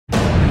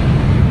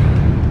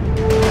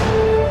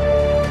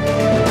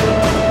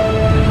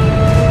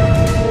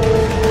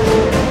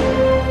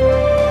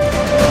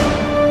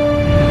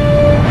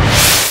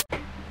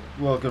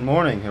good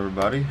morning,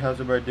 everybody. How's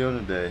everybody doing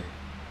today?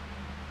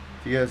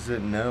 If you guys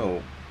didn't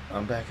know,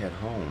 I'm back at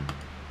home.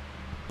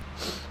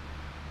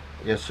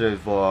 Yesterday's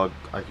vlog,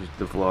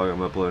 the vlog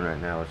I'm uploading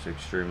right now, is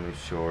extremely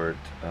short,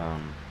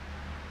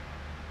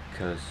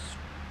 because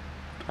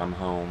I'm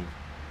home.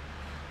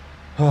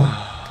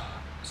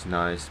 It's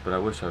nice, but I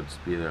wish I would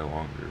just be there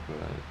longer, but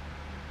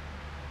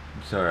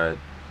it's alright.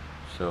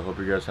 So, hope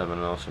you guys have an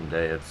awesome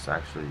day. It's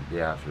actually the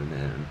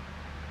afternoon.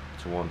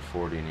 It's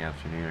 1:40 in the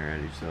afternoon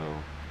already, so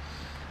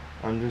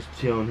I'm just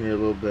chilling here a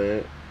little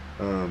bit,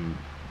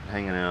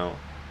 hanging out.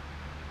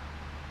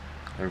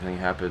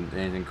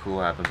 Anything cool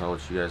happens, I'll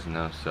let you guys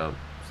know, so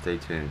stay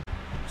tuned.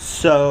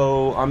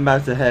 So, I'm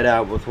about to head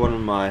out with one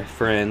of my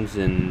friends,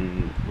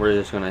 and we're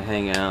just gonna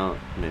hang out.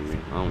 Maybe,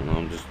 I don't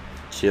know, just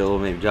chill,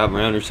 maybe drive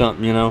around or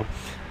something, you know.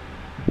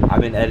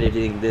 I've been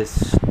editing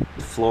this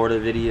Florida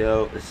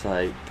video. It's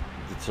a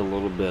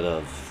little bit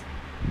of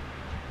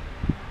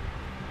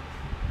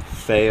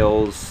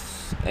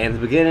fails. And in the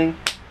beginning,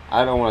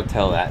 I don't want to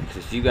tell that,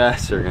 because you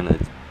guys are gonna...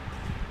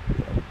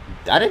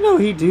 I didn't know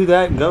he'd do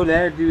that and go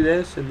there, do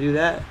this and do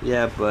that.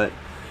 Yeah, but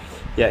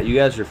yeah, you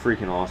guys are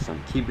freaking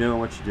awesome. Keep doing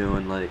what you're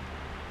doing. Like,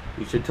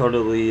 you should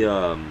totally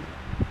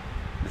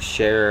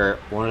share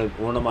one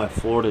of my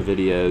Florida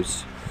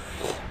videos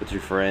with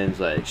your friends.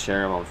 Like,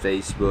 share them on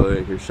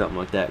Facebook or something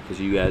like that, because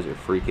you guys are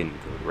freaking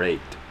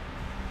great.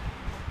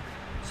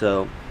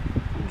 So,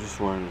 I'm just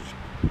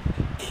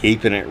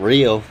keeping it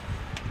real.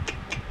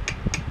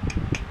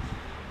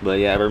 But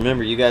yeah,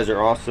 remember, you guys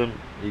are awesome.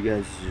 You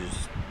guys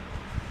just...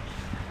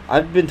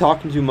 I've been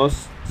talking to one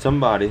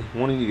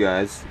of you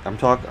guys. I've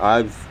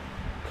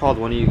called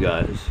one of you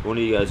guys. One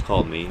of you guys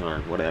called me, or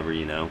whatever,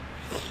 you know.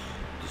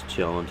 Just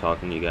chilling,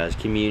 talking to you guys,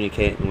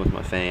 communicating with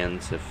my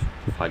fans, if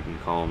I can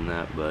call them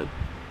that, but,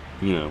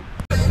 you know.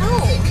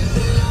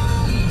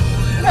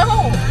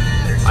 No!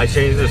 I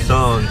changed the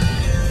song.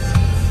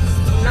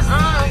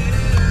 Nuh-uh.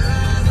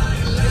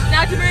 It's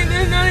not too many,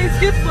 there's not any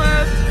skips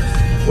left.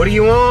 What do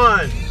you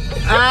want?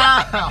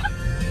 Ow!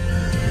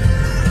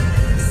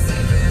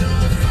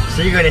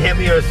 So you're gonna hit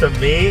me with some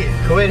meat?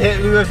 Quit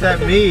hitting me with that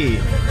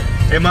meat.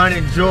 I might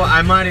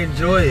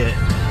enjoy it.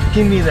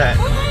 Give me that.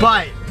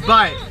 Bite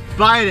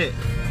it.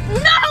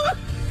 No!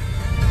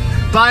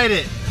 Bite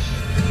it.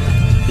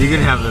 You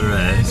can have the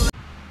rest.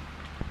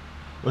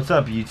 What's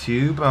up,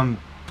 YouTube? I'm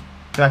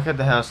back at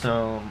the house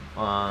now.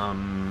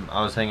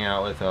 I was hanging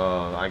out with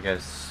I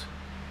guess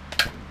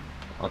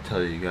I'll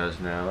tell you guys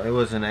now. It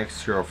was an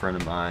ex-girlfriend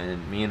of mine,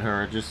 and me and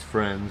her are just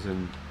friends,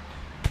 and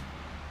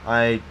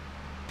I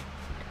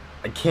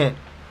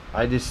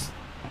just,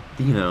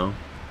 you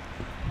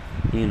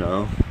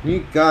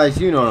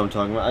guys, you know what I'm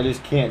talking about. I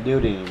just can't do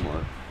it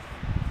anymore.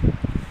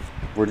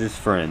 We're just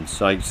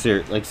friends. Like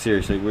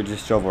seriously, we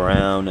just drove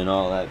around and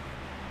all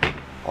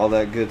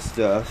that good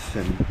stuff,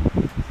 and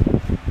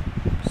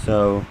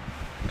so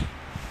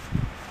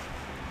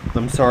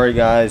I'm sorry,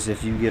 guys,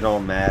 if you get all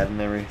mad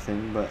and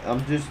everything, but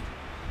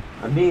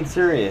I'm being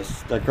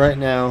serious. Like, right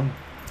now,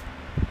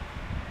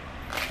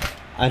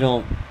 I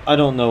don't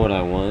know what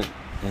I want,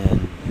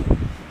 and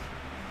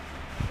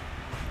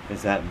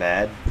is that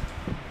bad?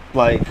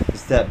 Like,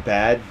 is that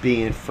bad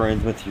being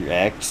friends with your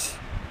ex?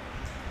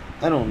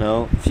 I don't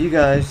know. If you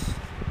guys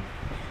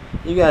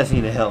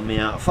need to help me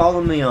out.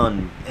 Follow me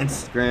on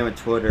Instagram and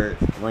Twitter.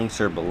 Links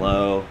are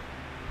below.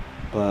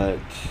 But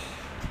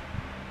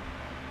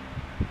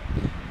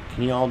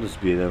can you all just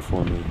be there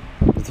for me?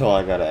 That's all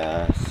I gotta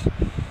ask.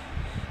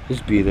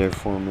 Just be there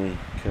for me,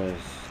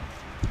 because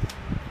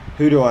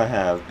who do I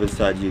have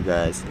besides you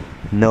guys?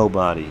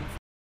 Nobody.